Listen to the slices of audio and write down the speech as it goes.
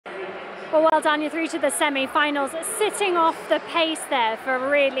Well, well done. You're through to the semi-finals. Sitting off the pace there for a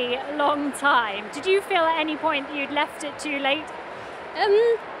really long time. Did you feel at any point that you'd left it too late?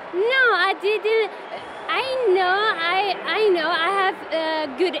 No, I didn't. I know I have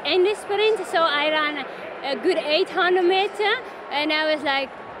a good end sprint, so I ran a good 800 meter, and I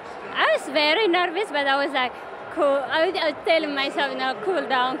was very nervous, but I was like, cool. I was telling myself, no, cool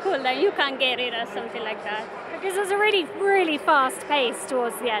down, you can't get it, or something like that. Because it was a really, really fast pace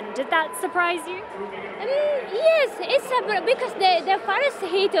towards the end. Did that surprise you? Yes, it's because the first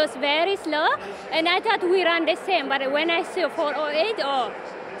hit was very slow, and I thought we ran the same, but when I saw 4:08,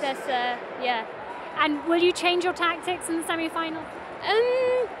 that's, yeah. And will you change your tactics in the semi-final?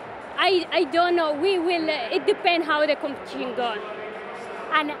 I don't know. We will. It depends how the competition goes.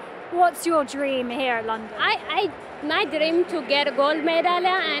 And what's your dream here at London? My dream to get a gold medal,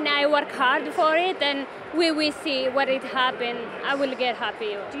 and I work hard for it, and we will see what it happens. I will get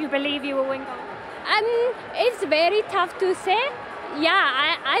happy. Do you believe you will win gold? It's very tough to say.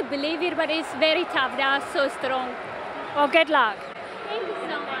 Yeah, I believe it, but it's very tough. They are so strong. Well, good luck. Thank you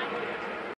so much.